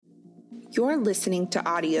You're listening to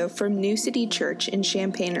audio from New City Church in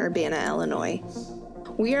Champaign-Urbana, Illinois.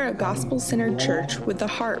 We are a gospel-centered church with a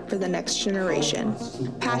heart for the next generation,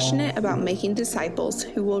 passionate about making disciples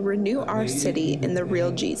who will renew our city in the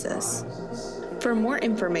real Jesus. For more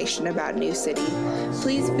information about New City,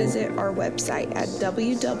 please visit our website at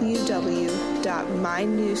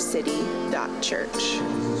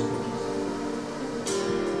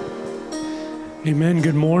www.mynewcity.church. Amen.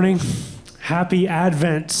 Good morning. Happy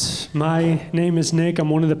Advent. My name is Nick. I'm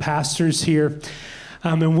one of the pastors here.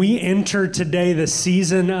 And we enter today the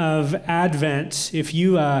season of Advent. If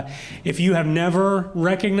you have never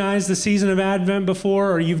recognized the season of Advent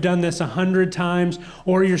before, or you've done this 100 times,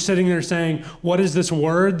 or you're sitting there saying, what is this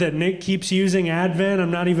word that Nick keeps using, Advent?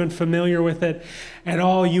 I'm not even familiar with it at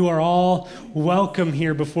all. You are all welcome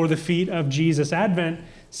here before the feet of Jesus. Advent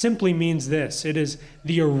simply means this. It is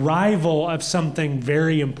the arrival of something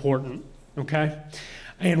very important, okay?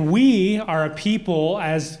 And we are a people,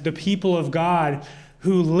 as the people of God,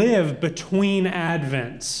 who live between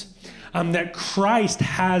Advents, that Christ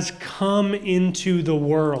has come into the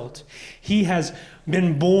world. He has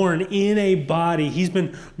been born in a body. He's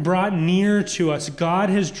been brought near to us. God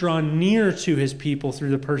has drawn near to his people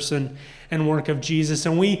through the person and work of Jesus.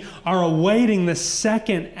 And we are awaiting the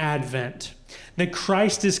second Advent, that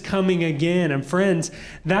Christ is coming again. And friends,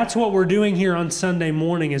 that's what we're doing here on Sunday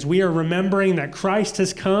morning, is we are remembering that Christ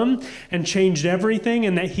has come and changed everything,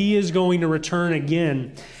 and that he is going to return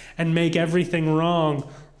again and make everything wrong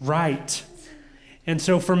right. And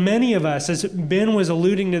so for many of us, as Ben was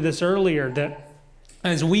alluding to this earlier, that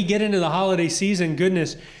as we get into the holiday season,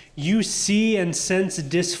 goodness, you see and sense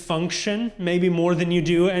dysfunction, maybe more than you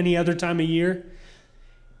do any other time of year.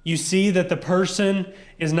 You see that the person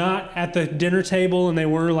is not at the dinner table and they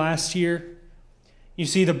were last year. You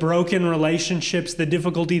see the broken relationships, the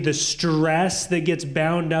difficulty, the stress that gets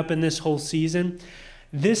bound up in this whole season.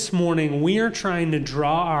 This morning, we are trying to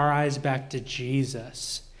draw our eyes back to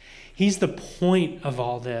Jesus. He's the point of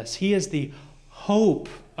all this. He is the hope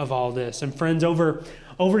of all this. And friends, over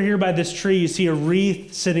here by this tree, you see a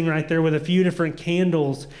wreath sitting right there with a few different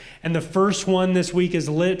candles. And the first one this week is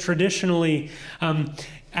lit traditionally.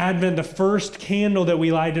 Advent, the first candle that we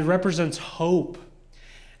lighted, represents hope.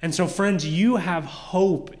 And so, friends, you have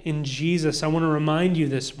hope in Jesus. I want to remind you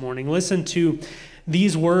this morning. Listen to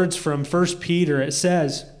these words from 1 Peter. It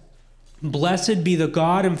says, "Blessed be the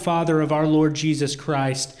God and Father of our Lord Jesus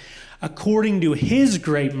Christ. According to his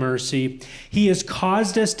great mercy, he has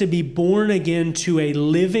caused us to be born again to a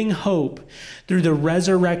living hope through the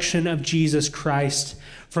resurrection of Jesus Christ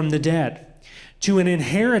from the dead, to an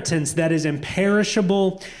inheritance that is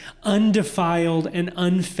imperishable, undefiled, and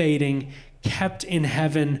unfading, kept in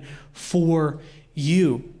heaven for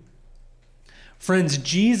you." Friends,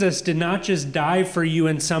 Jesus did not just die for you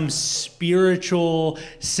in some spiritual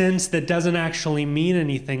sense that doesn't actually mean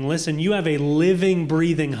anything. Listen, you have a living,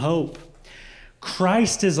 breathing hope.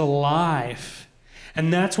 Christ is alive.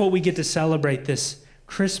 And that's what we get to celebrate this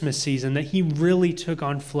Christmas season, that he really took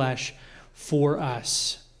on flesh for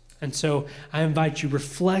us. And so I invite you,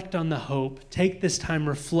 reflect on the hope. Take this time,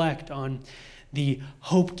 reflect on the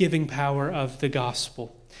hope-giving power of the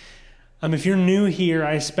gospel. If you're new here,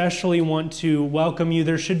 I especially want to welcome you.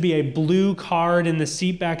 There should be a blue card in the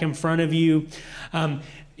seat back in front of you.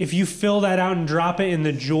 If you fill that out and drop it in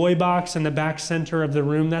the joy box in the back center of the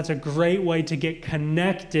room, that's a great way to get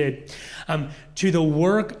connected to the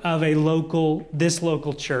work of this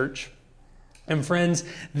local church. And friends,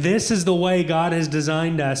 this is the way God has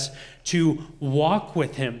designed us to walk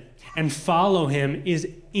with him and follow him, is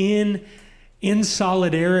in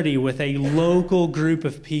solidarity with a local group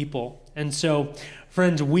of people. And so,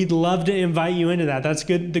 friends, we'd love to invite you into that. That's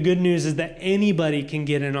good. The good news is that anybody can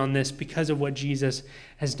get in on this because of what Jesus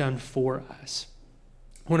has done for us.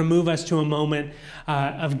 I want to move us to a moment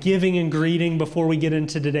of giving and greeting before we get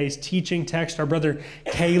into today's teaching text. Our brother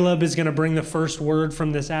Caleb is going to bring the first word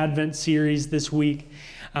from this Advent series this week.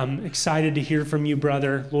 I'm excited to hear from you,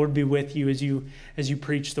 brother. Lord be with you as you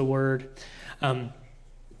preach the word.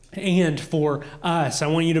 And for us, I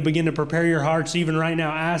want you to begin to prepare your hearts even right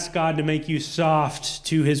now. Ask God to make you soft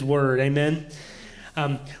to his word. Amen.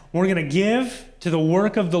 We're going to give to the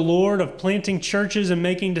work of the Lord of planting churches and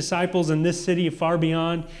making disciples in this city far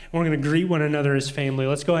beyond. And we're going to greet one another as family.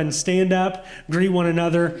 Let's go ahead and stand up, greet one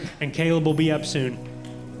another, and Caleb will be up soon.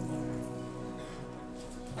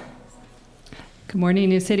 Good morning,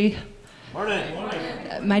 New City. Morning.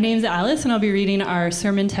 My name's Alice, and I'll be reading our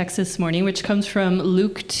sermon text this morning, which comes from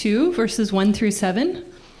Luke 2, verses 1 through 7.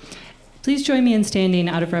 Please join me in standing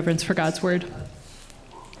out of reverence for God's word.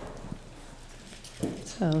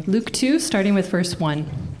 So Luke 2, starting with verse 1.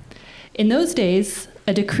 In those days,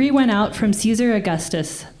 a decree went out from Caesar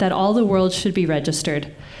Augustus that all the world should be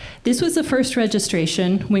registered. This was the first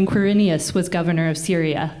registration when Quirinius was governor of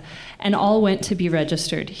Syria, and all went to be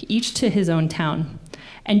registered, each to his own town.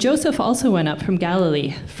 And Joseph also went up from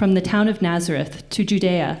Galilee, from the town of Nazareth to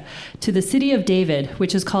Judea, to the city of David,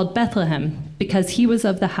 which is called Bethlehem, because he was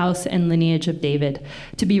of the house and lineage of David,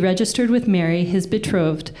 to be registered with Mary, his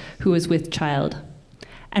betrothed, who was with child.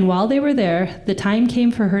 And while they were there, the time came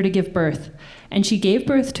for her to give birth. And she gave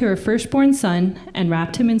birth to her firstborn son, and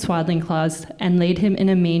wrapped him in swaddling cloths, and laid him in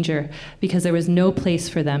a manger, because there was no place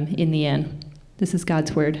for them in the inn. This is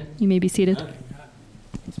God's word. You may be seated.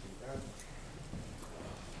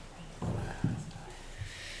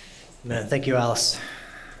 Amen. Thank you, Alice.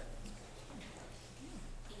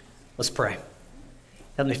 Let's pray.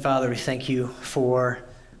 Heavenly Father, we thank you for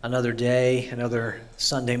another day, another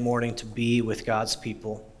Sunday morning to be with God's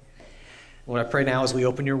people. What I pray now as we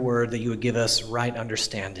open your word, that you would give us right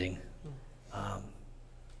understanding.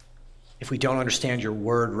 If we don't understand your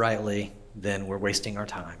word rightly, then we're wasting our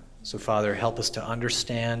time. So, Father, help us to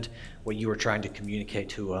understand what you are trying to communicate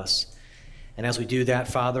to us. And as we do that,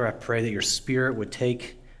 Father, I pray that your Spirit would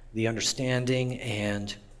take the understanding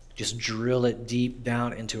and just drill it deep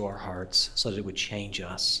down into our hearts so that it would change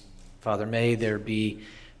us. Father, may there be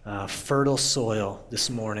fertile soil this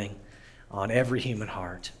morning on every human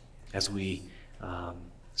heart as we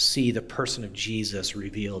see the person of Jesus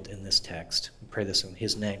revealed in this text. We pray this in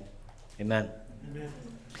his name. Amen. Amen.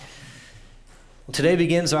 Well, today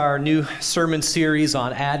begins our new sermon series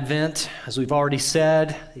on Advent. As we've already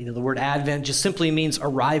said, the word Advent just simply means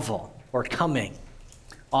arrival or coming.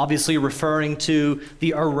 Obviously referring to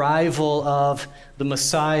the arrival of the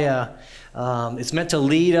Messiah. It's meant to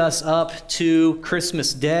lead us up to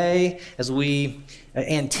Christmas Day as we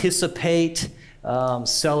anticipate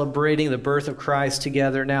celebrating the birth of Christ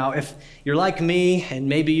together. Now, if you're like me, and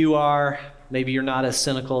maybe you are, maybe you're not as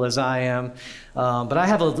cynical as I am, but I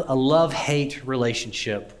have a love-hate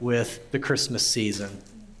relationship with the Christmas season.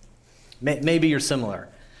 Maybe you're similar.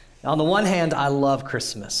 On the one hand, I love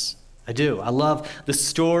Christmas. I do. I love the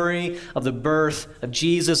story of the birth of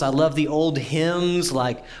Jesus. I love the old hymns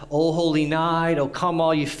like, "O Holy Night," "O Come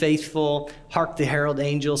All You Faithful," "Hark the Herald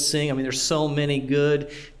Angels Sing." I mean, there's so many good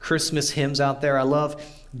Christmas hymns out there. I love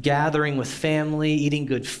gathering with family, eating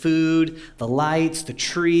good food, the lights, the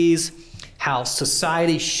trees, how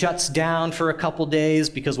society shuts down for a couple days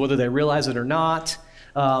because whether they realize it or not,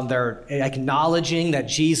 they're acknowledging that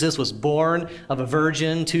Jesus was born of a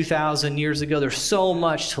virgin 2,000 years ago. There's so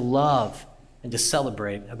much to love and to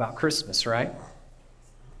celebrate about Christmas, right?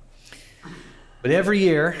 But every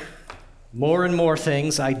year, more and more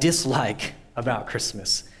things I dislike about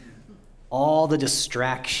Christmas. All the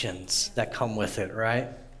distractions that come with it, right?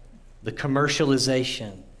 The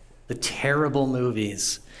commercialization, the terrible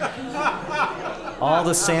movies, all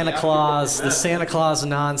the Santa Claus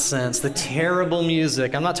nonsense, the terrible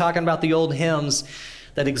music. I'm not talking about the old hymns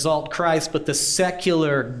that exalt Christ, but the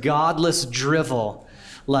secular, godless drivel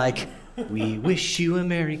like, "We wish you a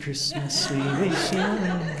Merry Christmas, we wish you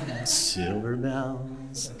silver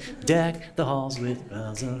bells, deck the halls with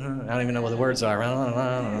bells." I don't even know what the words are,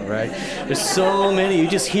 right? There's so many, you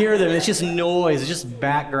just hear them, it's just noise, it's just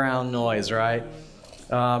background noise, right?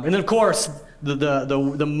 And then, of course,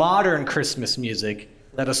 the modern Christmas music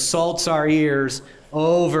that assaults our ears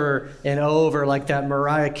over and over like that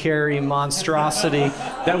Mariah Carey monstrosity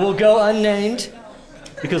that will go unnamed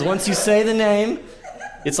because once you say the name,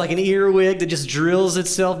 it's like an earwig that just drills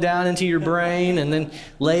itself down into your brain and then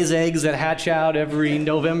lays eggs that hatch out every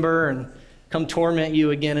November and come torment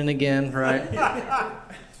you again and again, right?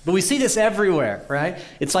 But we see this everywhere, right?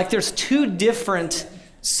 It's like there's two different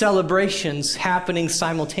celebrations happening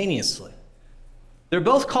simultaneously. They're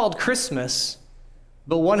both called Christmas,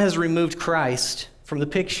 but one has removed Christ from the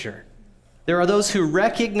picture. There are those who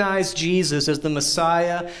recognize Jesus as the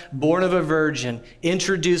Messiah, born of a virgin,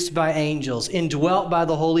 introduced by angels, indwelt by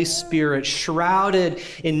the Holy Spirit, shrouded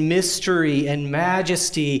in mystery and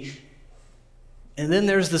majesty. And then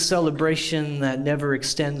there's the celebration that never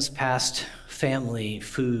extends past family,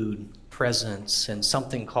 food, presents, and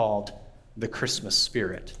something called the Christmas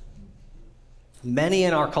spirit. Many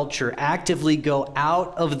in our culture actively go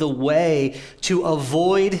out of the way to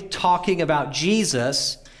avoid talking about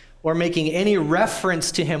Jesus or making any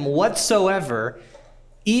reference to him whatsoever,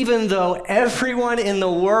 even though everyone in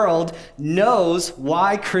the world knows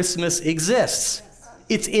why Christmas exists.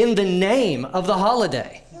 It's in the name of the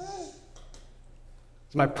holiday.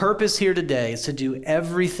 So my purpose here today is to do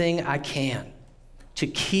everything I can to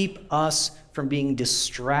keep us from being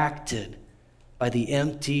distracted by the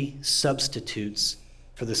empty substitutes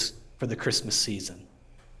for for the Christmas season.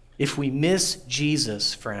 If we miss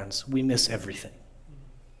Jesus, friends, we miss everything.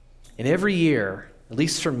 And every year, at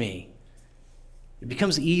least for me, it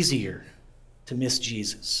becomes easier to miss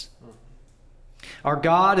Jesus. Our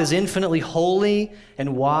God is infinitely holy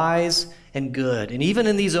and wise and good. And even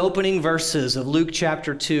in these opening verses of Luke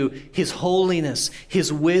chapter 2, his holiness,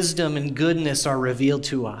 his wisdom and goodness are revealed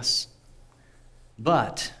to us.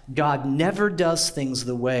 But God never does things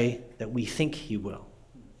the way that we think he will.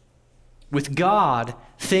 With God,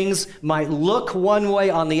 things might look one way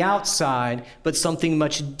on the outside, but something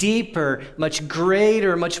much deeper, much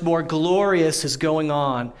greater, much more glorious is going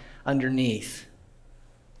on underneath.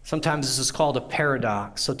 Sometimes this is called a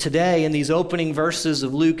paradox. So today, in these opening verses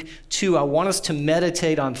of Luke 2, I want us to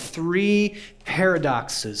meditate on 3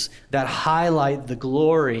 paradoxes that highlight the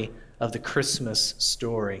glory of the Christmas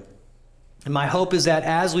story. And my hope is that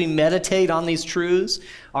as we meditate on these truths,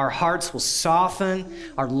 our hearts will soften,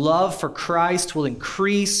 our love for Christ will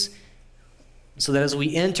increase, so that as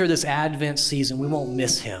we enter this Advent season, we won't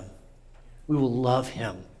miss him. We will love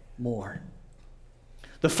him more.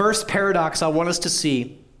 The first paradox I want us to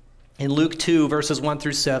see in Luke 2, verses 1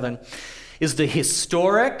 through 7, is the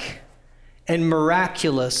historic and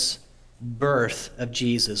miraculous birth of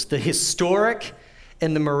Jesus. The historic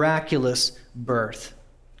and the miraculous birth.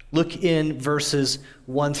 Look in verses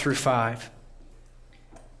 1 through 5.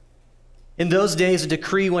 In those days, a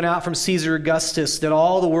decree went out from Caesar Augustus that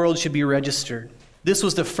all the world should be registered. This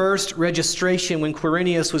was the first registration when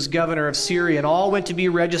Quirinius was governor of Syria, and all went to be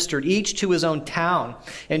registered, each to his own town.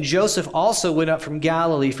 And Joseph also went up from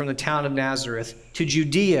Galilee, from the town of Nazareth, to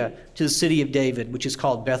Judea, to the city of David, which is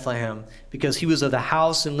called Bethlehem, because he was of the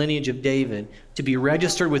house and lineage of David, to be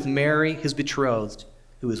registered with Mary, his betrothed,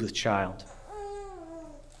 who was with child.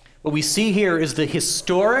 What we see here is the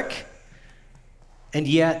historic and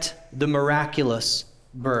yet the miraculous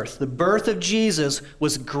birth. The birth of Jesus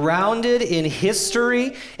was grounded in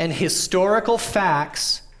history and historical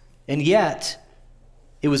facts, and yet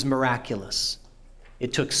it was miraculous.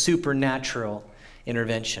 It took supernatural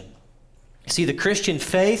intervention. See, the Christian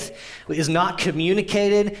faith is not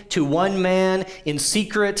communicated to one man in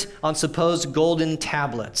secret on supposed golden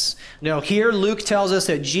tablets. No, here Luke tells us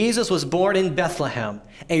that Jesus was born in Bethlehem,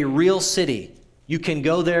 a real city. You can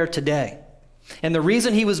go there today. And the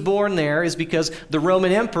reason he was born there is because the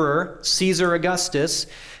Roman emperor, Caesar Augustus,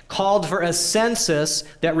 called for a census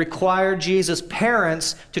that required Jesus'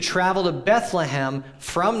 parents to travel to Bethlehem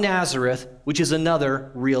from Nazareth, which is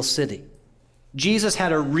another real city. Jesus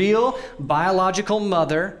had a real biological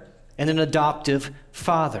mother and an adoptive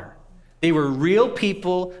father. They were real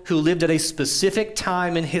people who lived at a specific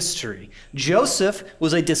time in history. Joseph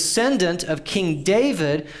was a descendant of King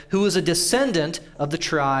David, who was a descendant of the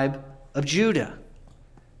tribe of Judah.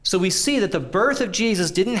 So we see that the birth of Jesus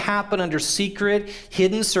didn't happen under secret,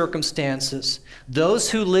 hidden circumstances. Those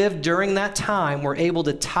who lived during that time were able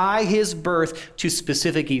to tie his birth to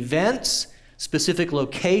specific events, specific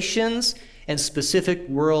locations, and specific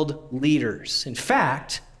world leaders. In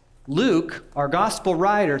fact, Luke, our gospel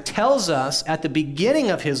writer, tells us at the beginning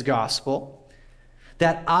of his gospel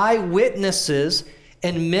that eyewitnesses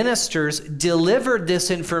and ministers delivered this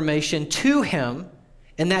information to him,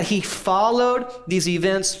 and that he followed these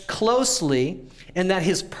events closely, and that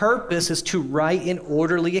his purpose is to write an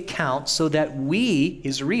orderly account so that we,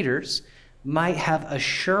 his readers, might have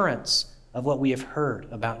assurance of what we have heard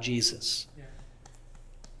about Jesus.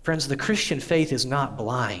 Friends, the Christian faith is not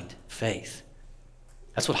blind faith.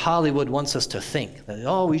 That's what Hollywood wants us to think. That,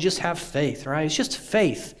 oh, we just have faith, right? It's just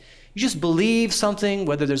faith. You just believe something,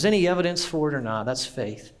 whether there's any evidence for it or not. That's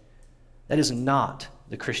faith. That is not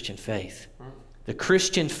the Christian faith. The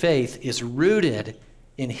Christian faith is rooted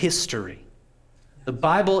in history. The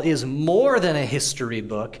Bible is more than a history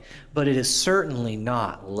book, but it is certainly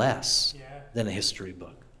not less than a history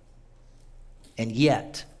book. And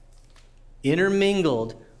yet,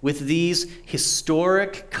 intermingled with these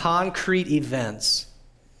historic, concrete events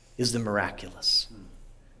is the miraculous.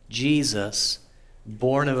 Jesus,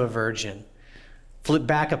 born of a virgin. Flip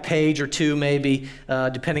back a page or two, maybe,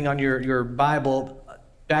 depending on your Bible,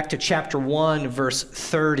 back to chapter 1, verse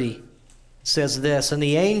 30. It says this, "And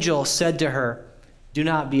the angel said to her, 'Do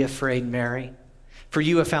not be afraid, Mary, for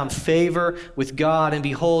you have found favor with God, and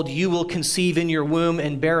behold, you will conceive in your womb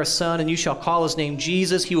and bear a son, and you shall call his name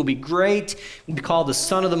Jesus. He will be great, and be called the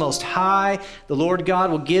Son of the Most High. The Lord God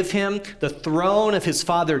will give him the throne of his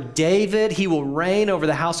father David. He will reign over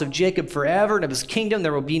the house of Jacob forever, and of his kingdom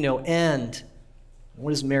there will be no end.'"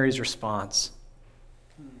 What is Mary's response?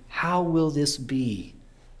 "How will this be,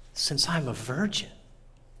 since I'm a virgin?"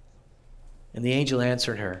 And the angel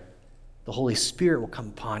answered her, "The Holy Spirit will come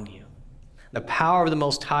upon you, The power of the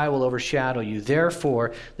Most High will overshadow you.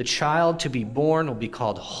 Therefore, the child to be born will be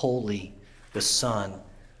called Holy, the Son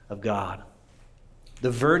of God.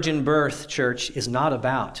 The virgin birth, church, is not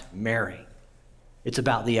about Mary. It's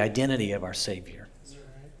about the identity of our Savior.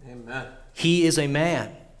 Amen. He is a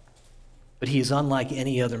man, but he is unlike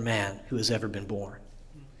any other man who has ever been born.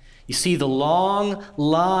 You see, the long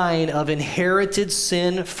line of inherited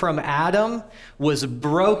sin from Adam was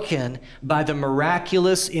broken by the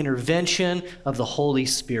miraculous intervention of the Holy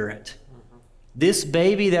Spirit. This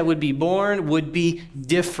baby that would be born would be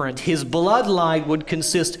different. His bloodline would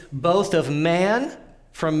consist both of man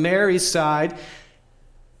from Mary's side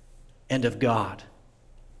and of God.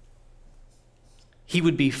 He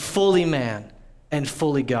would be fully man and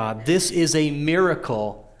fully God. This is a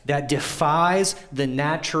miracle that defies the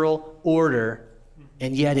natural order,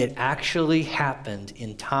 and yet it actually happened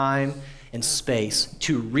in time and space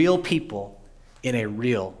to real people in a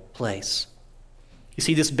real place. You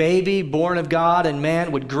see, this baby born of God and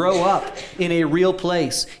man would grow up in a real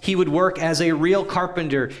place. He would work as a real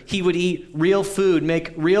carpenter. He would eat real food,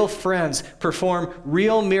 make real friends, perform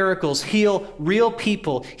real miracles, heal real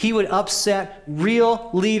people. He would upset real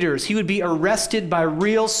leaders. He would be arrested by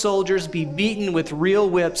real soldiers, be beaten with real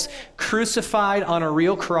whips, crucified on a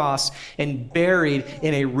real cross, and buried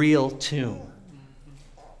in a real tomb.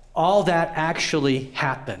 All that actually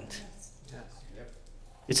happened.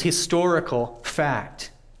 It's historical fact.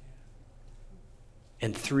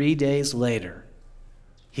 And 3 days later,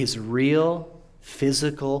 his real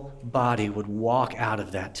physical body would walk out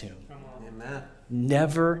of that tomb. Amen.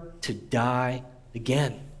 Never to die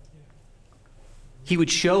again. He would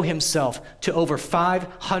show himself to over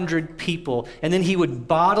 500 people, and then he would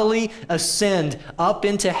bodily ascend up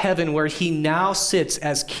into heaven where he now sits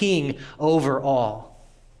as king over all.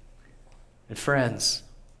 And friends,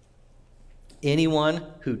 anyone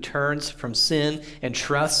who turns from sin and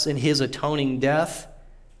trusts in his atoning death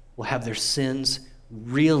will have their sins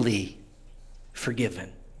really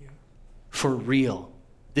forgiven. For real.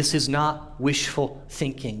 This is not wishful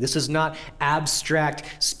thinking. This is not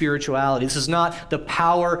abstract spirituality. This is not the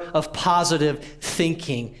power of positive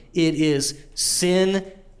thinking. It is sin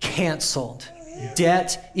canceled,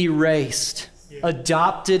 debt erased,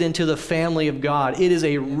 adopted into the family of God. It is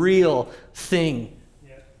a real thing.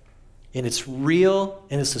 And it's real,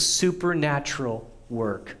 and it's a supernatural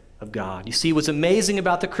work of God. You see, what's amazing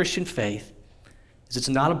about the Christian faith is it's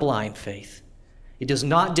not a blind faith. It does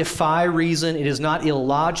not defy reason. It is not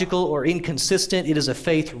illogical or inconsistent. It is a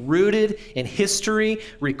faith rooted in history,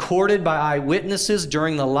 recorded by eyewitnesses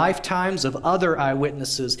during the lifetimes of other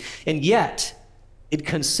eyewitnesses. And yet, it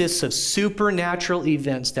consists of supernatural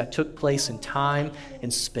events that took place in time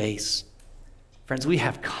and space. Friends, we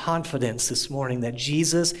have confidence this morning that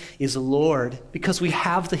Jesus is Lord because we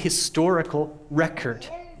have the historical record.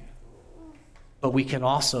 But we can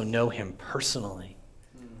also know him personally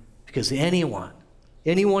because any one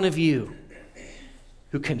of you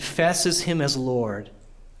who confesses him as Lord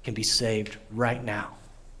can be saved right now,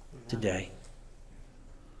 today.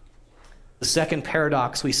 The second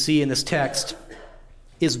paradox we see in this text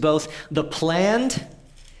is both the planned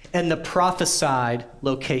and the prophesied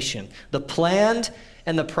location. The planned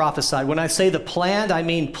and the prophesied. When I say the planned, I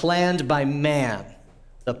mean planned by man.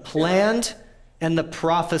 The planned and the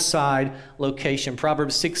prophesied location.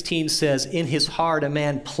 Proverbs 16 says, in his heart a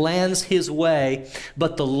man plans his way,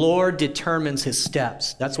 but the Lord determines his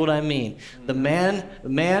steps. That's what I mean. The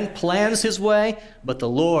man plans his way, but the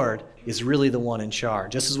Lord is really the one in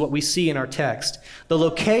charge. This is what we see in our text. The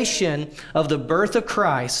location of the birth of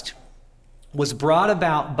Christ was brought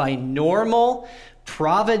about by normal,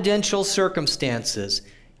 providential circumstances,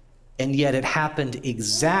 and yet it happened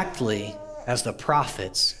exactly as the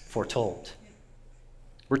prophets foretold.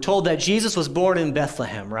 We're told that Jesus was born in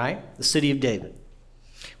Bethlehem, right? The city of David.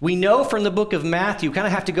 We know from the book of Matthew, kind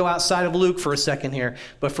of have to go outside of Luke for a second here,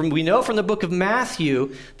 but we know from the book of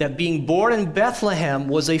Matthew that being born in Bethlehem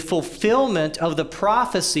was a fulfillment of the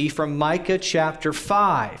prophecy from Micah chapter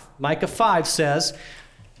 5. Micah 5 says,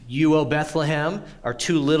 "You, O Bethlehem, are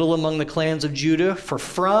too little among the clans of Judah, for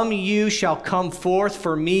from you shall come forth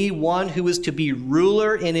for me one who is to be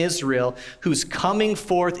ruler in Israel, whose coming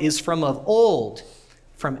forth is from of old,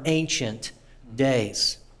 from ancient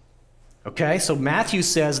days." Okay, so Matthew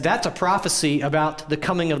says that's a prophecy about the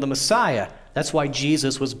coming of the Messiah. That's why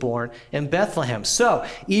Jesus was born in Bethlehem. So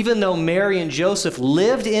even though Mary and Joseph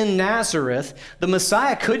lived in Nazareth, the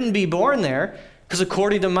Messiah couldn't be born there because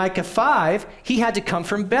according to Micah 5, he had to come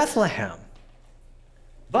from Bethlehem.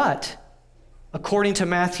 But according to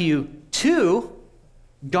Matthew 2,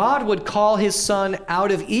 God would call his son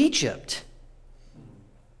out of Egypt.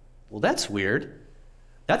 Well, that's weird.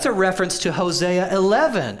 That's a reference to Hosea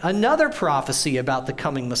 11, another prophecy about the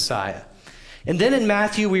coming Messiah. And then in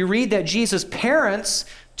Matthew, we read that Jesus' parents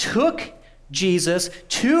took Jesus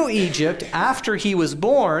to Egypt after he was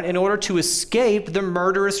born in order to escape the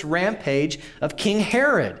murderous rampage of King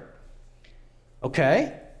Herod.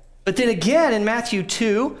 Okay? But then again, in Matthew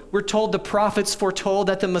 2, we're told the prophets foretold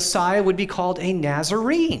that the Messiah would be called a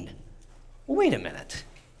Nazarene. Well, wait a minute.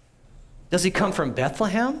 Does he come from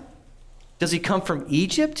Bethlehem? Does he come from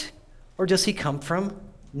Egypt? Or does he come from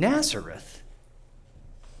Nazareth?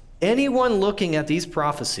 Anyone looking at these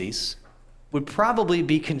prophecies would probably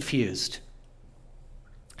be confused.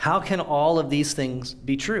 How can all of these things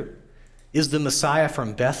be true? Is the Messiah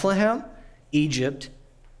from Bethlehem, Egypt,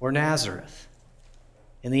 or Nazareth?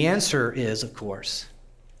 And the answer is, of course,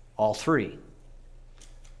 all three.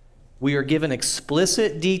 We are given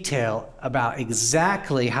explicit detail about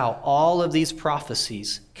exactly how all of these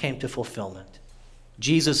prophecies came to fulfillment.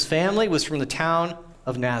 Jesus' family was from the town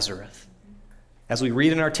of Nazareth. As we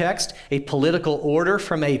read in our text, a political order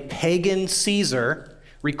from a pagan Caesar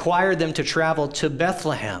required them to travel to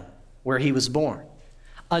Bethlehem, where he was born.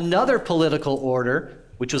 Another political order,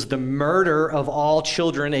 which was the murder of all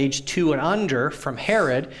children aged 2 and under from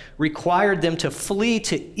Herod, required them to flee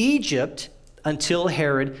to Egypt until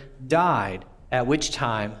Herod died, at which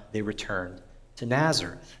time they returned to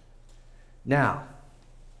Nazareth. Now,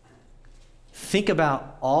 think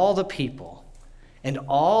about all the people and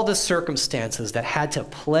all the circumstances that had to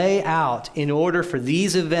play out in order for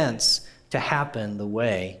these events to happen the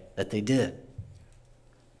way that they did.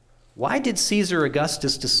 Why did Caesar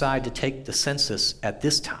Augustus decide to take the census at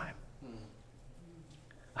this time?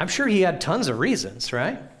 I'm sure he had tons of reasons,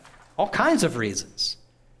 right? All kinds of reasons.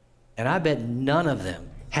 And I bet none of them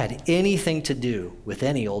had anything to do with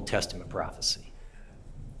any Old Testament prophecy.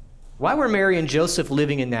 Why were Mary and Joseph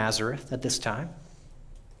living in Nazareth at this time?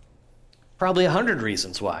 Probably 100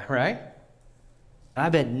 reasons why, right? I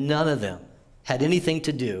bet none of them had anything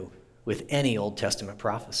to do with any Old Testament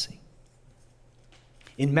prophecy.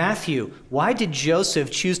 In Matthew, why did Joseph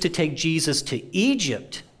choose to take Jesus to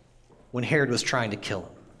Egypt when Herod was trying to kill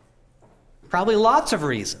him? Probably lots of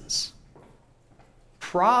reasons.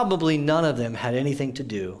 Probably none of them had anything to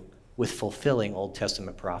do with fulfilling Old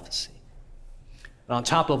Testament prophecy. And on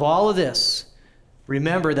top of all of this,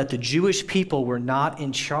 remember that the Jewish people were not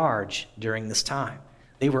in charge during this time.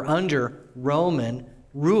 They were under Roman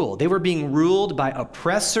rule. They were being ruled by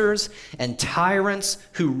oppressors and tyrants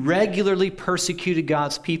who regularly persecuted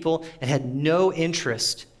God's people and had no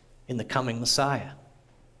interest in the coming Messiah.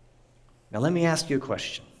 Now let me ask you a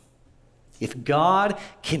question. If God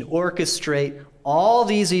can orchestrate all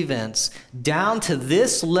these events down to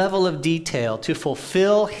this level of detail to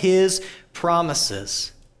fulfill his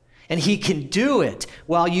promises, and he can do it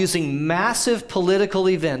while using massive political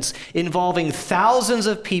events involving thousands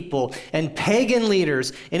of people and pagan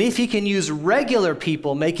leaders, and if he can use regular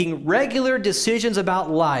people making regular decisions about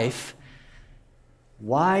life,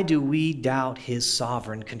 why do we doubt his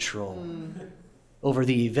sovereign control over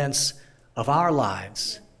the events of our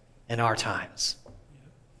lives and our times?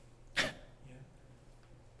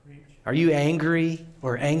 Are you angry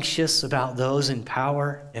or anxious about those in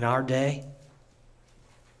power in our day?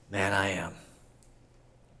 Man, I am.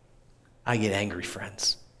 I get angry,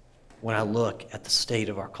 friends, when I look at the state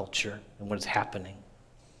of our culture and what is happening.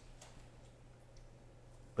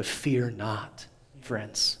 But fear not,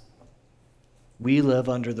 friends. We live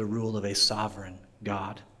under the rule of a sovereign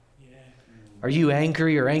God. Are you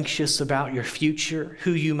angry or anxious about your future,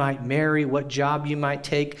 who you might marry, what job you might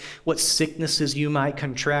take, what sicknesses you might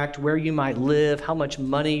contract, where you might live, how much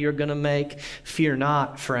money you're going to make? Fear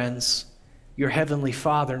not, friends. Your heavenly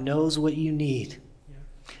Father knows what you need.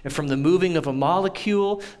 And from the moving of a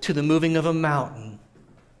molecule to the moving of a mountain,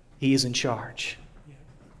 he is in charge.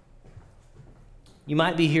 You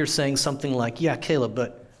might be here saying something like, yeah, Caleb,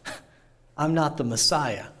 but I'm not the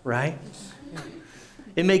Messiah, right?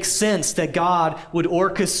 It makes sense that God would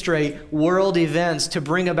orchestrate world events to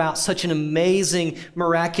bring about such an amazing,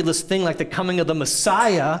 miraculous thing like the coming of the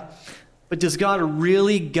Messiah. But does God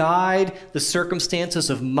really guide the circumstances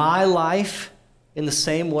of my life in the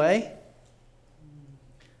same way?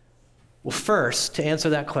 Well, first, to answer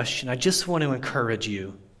that question, I just want to encourage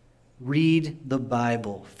you, read the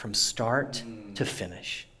Bible from start to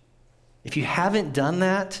finish. If you haven't done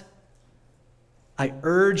that, I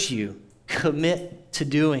urge you, commit to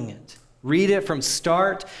doing it. Read it from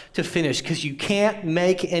start to finish, because you can't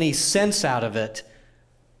make any sense out of it.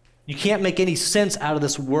 You can't make any sense out of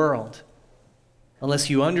this world unless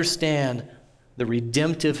you understand the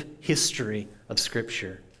redemptive history of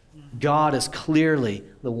Scripture. God is clearly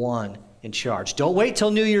the one in charge. Don't wait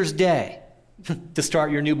till New Year's Day to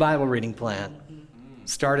start your new Bible reading plan.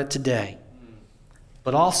 Start it today.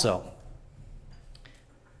 But also,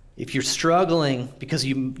 if you're struggling because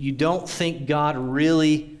you don't think God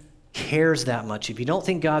really cares that much, if you don't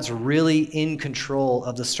think God's really in control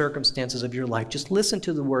of the circumstances of your life, just listen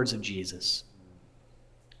to the words of Jesus.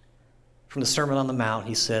 From the Sermon on the Mount,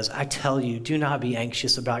 he says, I tell you, do not be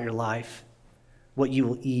anxious about your life, what you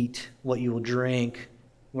will eat, what you will drink,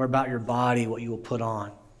 or about your body, what you will put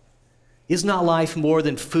on. Is not life more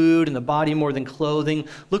than food and the body more than clothing?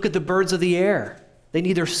 Look at the birds of the air. They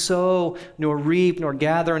neither sow nor reap nor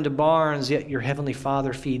gather into barns, yet your heavenly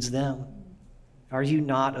Father feeds them. Are you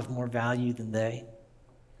not of more value than they?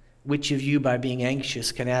 Which of you, by being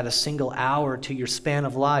anxious, can add a single hour to your span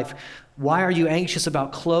of life? Why are you anxious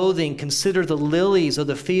about clothing? Consider the lilies of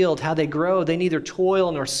the field, how they grow. They neither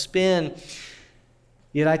toil nor spin.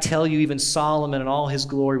 Yet I tell you, even Solomon in all his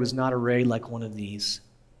glory was not arrayed like one of these.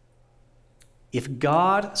 If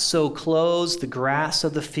God so clothes the grass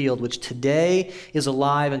of the field, which today is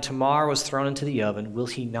alive and tomorrow is thrown into the oven, will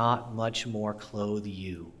he not much more clothe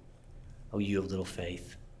you, O you of little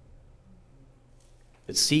faith?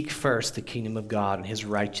 But seek first the kingdom of God and his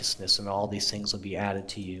righteousness, and all these things will be added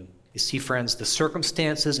to you. You see, friends, the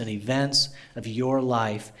circumstances and events of your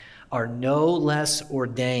life are no less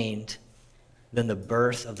ordained than the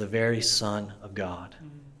birth of the very Son of God.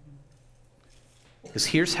 Because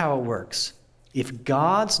here's how it works. If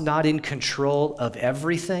God's not in control of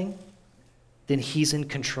everything, then he's in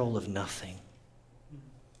control of nothing.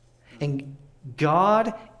 And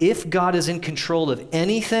God, if God is in control of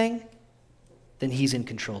anything, then he's in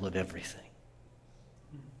control of everything.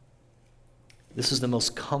 This is the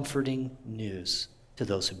most comforting news to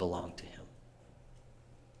those who belong to him.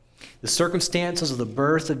 The circumstances of the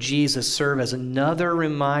birth of Jesus serve as another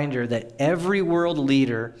reminder that every world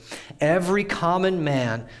leader, every common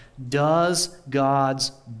man, does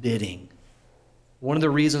God's bidding. One of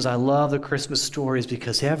the reasons I love the Christmas story is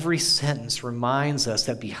because every sentence reminds us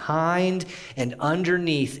that behind and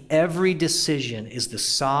underneath every decision is the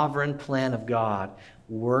sovereign plan of God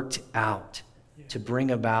worked out to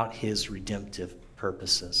bring about his redemptive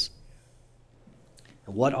purposes.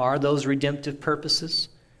 And what are those redemptive purposes?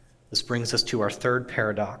 This brings us to our third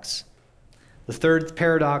paradox. The third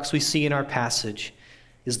paradox we see in our passage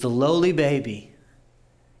is the lowly baby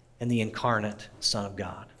and the incarnate Son of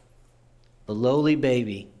God. The lowly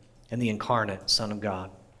baby and the incarnate Son of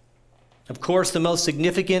God. Of course, the most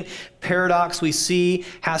significant paradox we see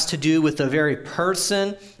has to do with the very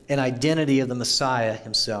person and identity of the Messiah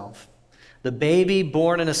himself. The baby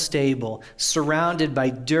born in a stable, surrounded by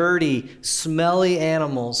dirty, smelly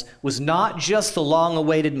animals, was not just the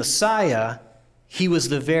long-awaited Messiah, he was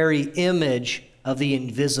the very image of the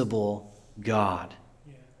invisible God.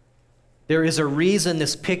 There is a reason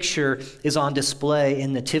this picture is on display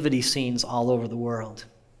in nativity scenes all over the world.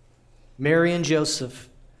 Mary and Joseph,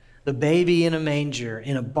 the baby in a manger,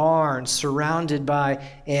 in a barn, surrounded by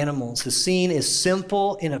animals. The scene is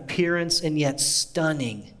simple in appearance and yet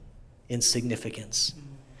stunning in significance.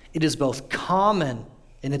 It is both common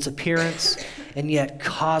in its appearance and yet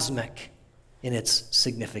cosmic in its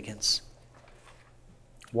significance.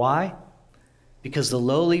 Why? Because the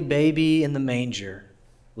lowly baby in the manger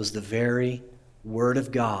was the very Word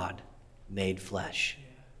of God made flesh.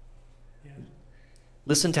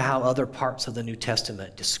 Listen to how other parts of the New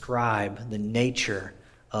Testament describe the nature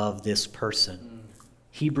of this person.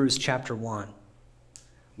 Hebrews chapter 1.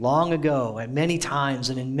 Long ago, at many times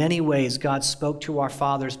and in many ways, God spoke to our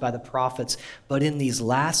fathers by the prophets, but in these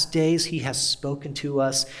last days he has spoken to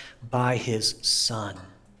us by his Son,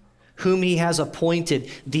 whom he has appointed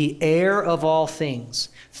the heir of all things,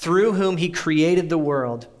 through whom he created the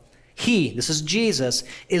world. He, this is Jesus,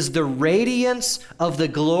 is the radiance of the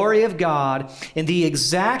glory of God and the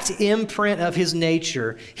exact imprint of his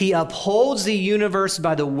nature. He upholds the universe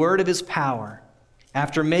by the word of his power.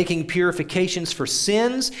 After making purifications for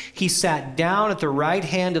sins, he sat down at the right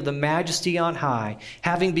hand of the Majesty on high,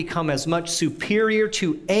 having become as much superior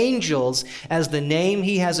to angels as the name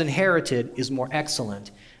he has inherited is more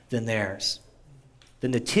excellent than theirs. The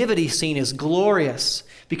nativity scene is glorious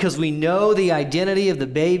because we know the identity of the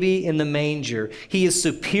baby in the manger. He is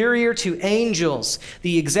superior to angels,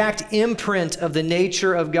 the exact imprint of the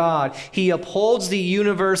nature of God. He upholds the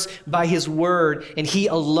universe by his word, and he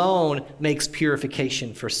alone makes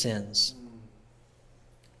purification for sins.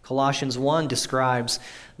 Colossians 1 describes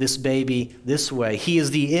this baby this way. He is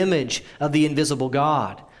the image of the invisible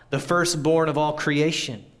God, the firstborn of all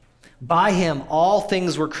creation. By him, all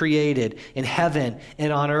things were created in heaven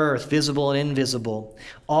and on earth, visible and invisible.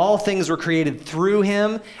 All things were created through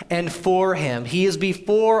him and for him. He is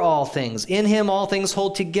before all things. In him, all things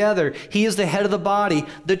hold together. He is the head of the body,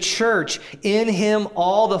 the church. In him,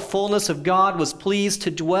 all the fullness of God was pleased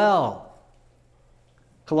to dwell.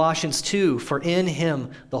 Colossians 2, for in him,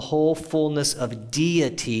 the whole fullness of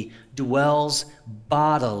deity dwells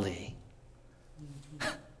bodily.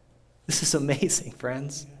 This is amazing,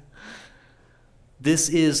 friends. This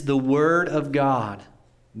is the Word of God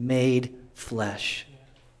made flesh.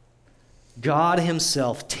 God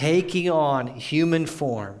himself taking on human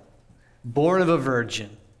form, born of a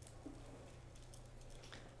virgin.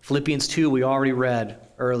 Philippians 2, we already read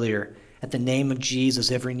earlier. At the name of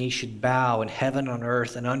Jesus, every knee should bow in heaven, on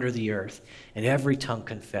earth, and under the earth, and every tongue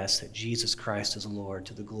confess that Jesus Christ is Lord,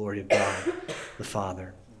 to the glory of God the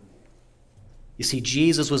Father. You see,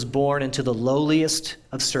 Jesus was born into the lowliest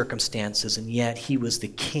of circumstances, and yet he was the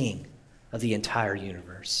king of the entire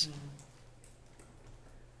universe.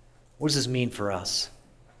 What does this mean for us?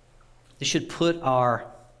 This should put our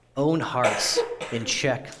own hearts in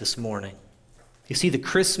check this morning. You see, the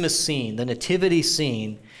Christmas scene, the nativity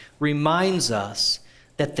scene, reminds us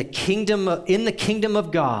that in the kingdom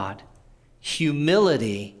of God,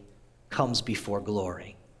 humility comes before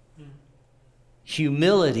glory.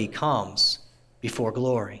 Humility comes before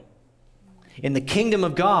glory. In the kingdom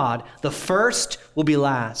of God, the first will be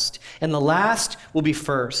last, and the last will be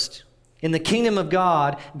first. In the kingdom of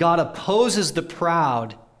God, God opposes the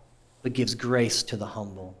proud, but gives grace to the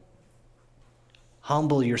humble.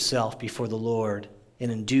 Humble yourself before the Lord,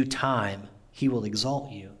 and in due time, he will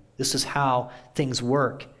exalt you. This is how things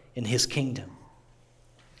work in his kingdom.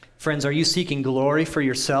 Friends, are you seeking glory for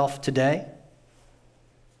yourself today?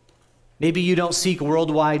 Maybe you don't seek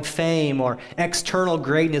worldwide fame or external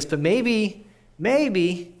greatness, but maybe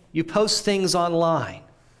you post things online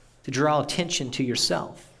to draw attention to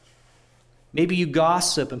yourself. Maybe you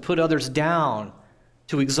gossip and put others down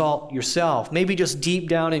to exalt yourself. Maybe just deep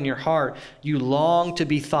down in your heart, you long to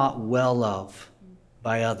be thought well of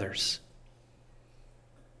by others.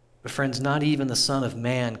 But friends, not even the Son of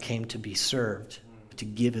Man came to be served, but to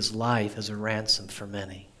give his life as a ransom for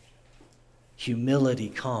many. Humility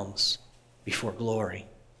comes before glory.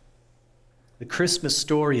 The Christmas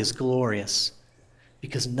story is glorious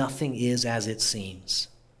because nothing is as it seems.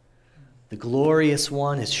 The glorious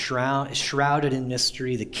one is shrouded in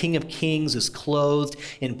mystery. The King of Kings is clothed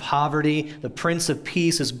in poverty. The Prince of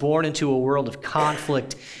Peace is born into a world of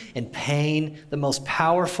conflict and pain. The most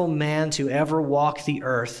powerful man to ever walk the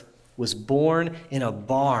earth was born in a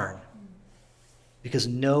barn because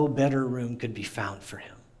no better room could be found for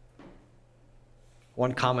him.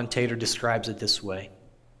 One commentator describes it this way: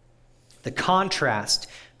 the contrast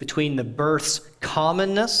between the birth's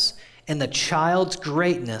commonness and the child's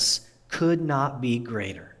greatness could not be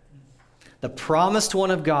greater. The promised one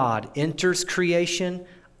of God enters creation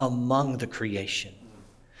among the creation.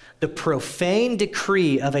 The profane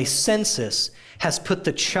decree of a census has put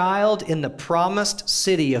the child in the promised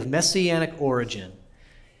city of messianic origin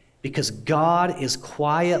because God is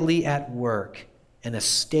quietly at work, and a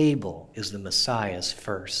stable is the Messiah's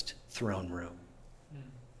first throne room.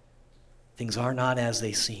 Things are not as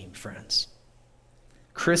they seem, friends.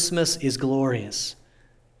 Christmas is glorious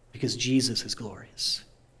because Jesus is glorious.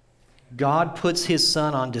 God puts his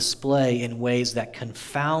Son on display in ways that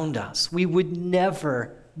confound us. We would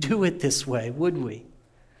never do it this way, would we?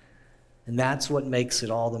 And that's what makes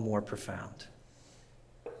it all the more profound.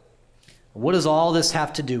 What does all this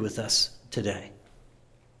have to do with us today?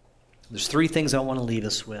 There's three things I want to leave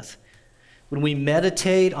us with. When we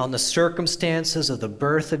meditate on the circumstances of the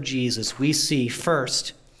birth of Jesus, we see,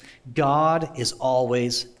 first, God is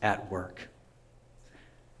always at work.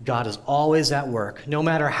 God is always at work. No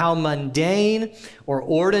matter how mundane or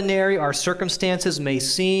ordinary our circumstances may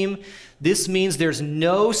seem, this means there's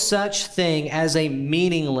no such thing as a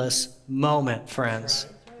meaningless moment, friends.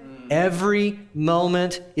 Every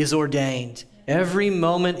moment is ordained. Every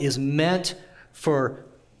moment is meant for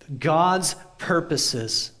God's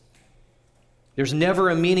purposes. There's never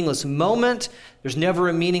a meaningless moment. There's never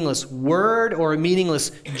a meaningless word or a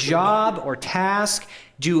meaningless job or task.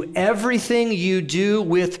 Do everything you do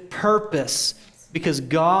with purpose because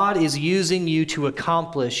God is using you to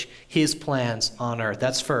accomplish his plans on earth.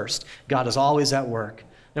 That's first. God is always at work.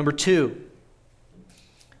 Number two,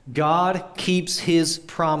 God keeps his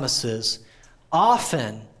promises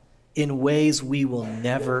often in ways we will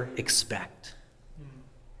never expect.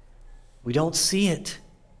 We don't see it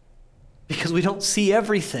because we don't see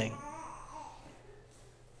everything.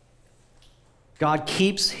 God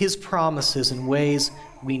keeps his promises in ways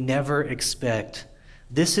we never expect.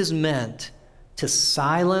 This is meant to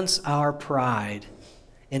silence our pride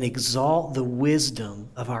and exalt the wisdom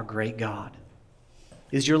of our great God.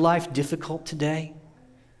 Is your life difficult today?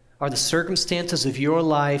 Are the circumstances of your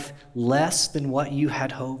life less than what you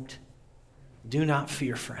had hoped? Do not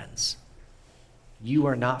fear, friends. You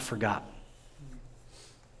are not forgotten.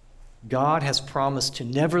 God has promised to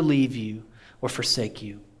never leave you or forsake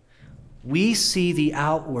you. We see the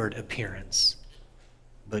outward appearance,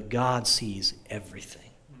 but God sees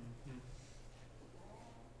everything.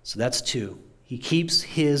 So that's two. He keeps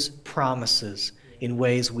his promises in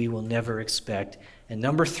ways we will never expect. And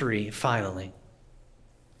number three, finally,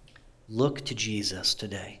 look to Jesus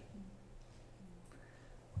today.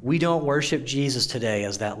 We don't worship Jesus today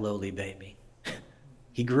as that lowly baby.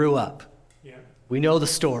 He grew up. Yeah. We know the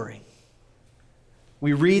story.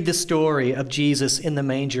 We read the story of Jesus in the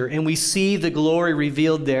manger, and we see the glory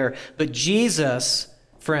revealed there. But Jesus,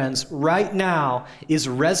 friends, right now is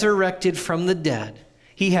resurrected from the dead.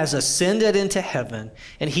 He has ascended into heaven,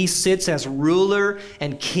 and he sits as ruler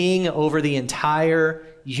and king over the entire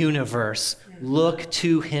universe. Look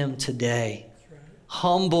to him today.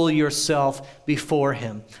 Humble yourself before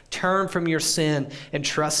him. Turn from your sin and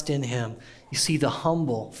trust in him. You see, the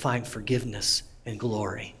humble find forgiveness and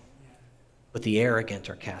glory, but the arrogant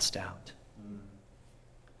are cast out.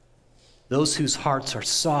 Those whose hearts are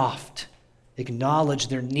soft acknowledge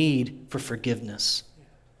their need for forgiveness,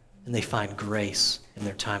 and they find grace in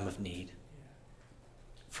their time of need.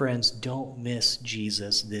 Friends, don't miss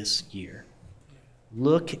Jesus this year.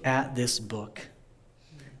 Look at this book.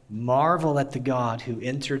 Marvel at the God who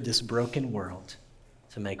entered this broken world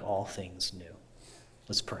to make all things new.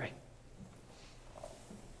 Let's pray.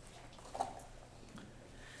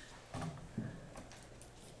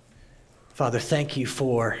 Father, thank you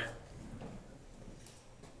for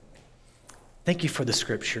the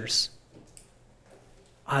scriptures.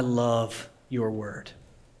 I love your word.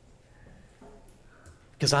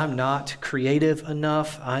 Because I'm not creative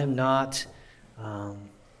enough, I'm not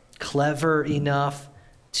clever enough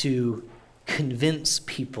to convince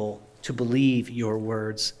people to believe your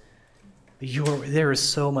words. There is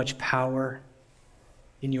so much power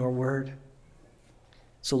in your word.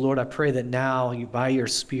 So Lord, I pray that now, by your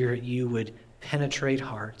Spirit, you would penetrate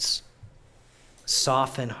hearts,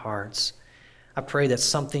 soften hearts. I pray that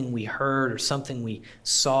something we heard or something we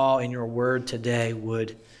saw in your word today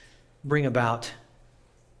would bring about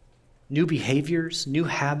new behaviors, new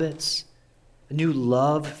habits, a new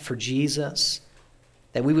love for Jesus,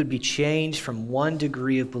 that we would be changed from one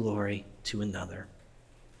degree of glory to another.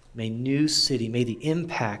 May the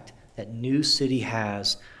impact that New City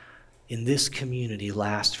has in this community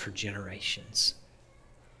last for generations,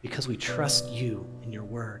 because we trust you in your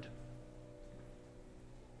word.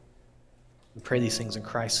 We pray these things in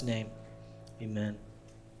Christ's name. Amen.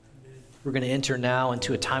 We're going to enter now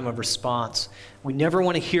into a time of response. We never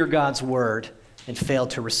want to hear God's word and fail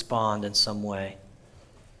to respond in some way.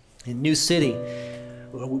 In New City,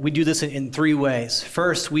 we do this in three ways.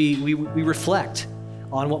 First, we reflect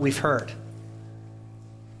on what we've heard.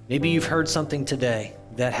 Maybe you've heard something today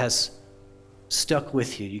that has stuck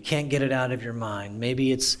with you. You can't get it out of your mind.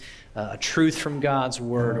 Maybe it's a truth from God's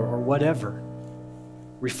word or whatever.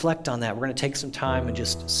 Reflect on that. We're going to take some time and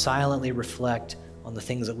just silently reflect on the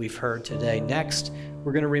things that we've heard today. Next,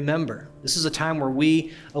 we're going to remember. This is a time where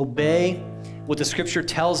we obey what the scripture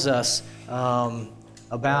tells us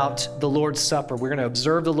about the Lord's Supper. We're going to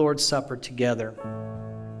observe the Lord's Supper together.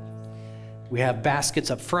 We have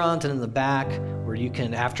baskets up front and in the back where you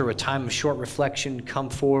can, after a time of short reflection, come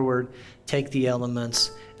forward, take the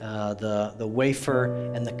elements, the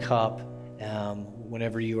wafer and the cup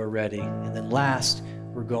whenever you are ready. And then last,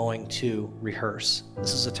 we're going to rehearse.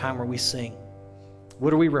 This is a time where we sing.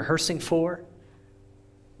 What are we rehearsing for?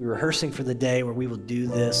 We're rehearsing for the day where we will do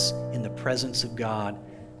this in the presence of God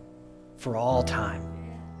for all time.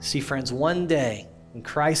 See, friends, one day when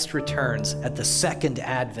Christ returns at the second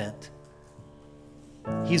advent,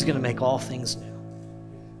 he's going to make all things new.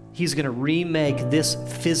 He's going to remake this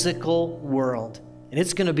physical world, and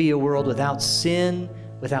it's going to be a world without sin,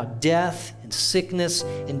 without death and sickness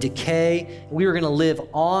and decay. We are going to live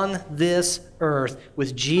on this earth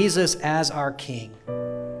with Jesus as our King,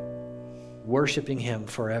 worshiping him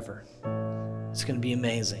forever. It's going to be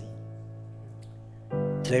amazing.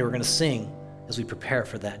 Today we're going to sing as we prepare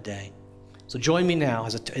for that day. So join me now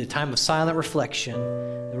as a time of silent reflection,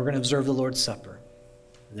 and we're going to observe the Lord's Supper,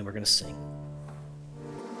 and then we're going to sing.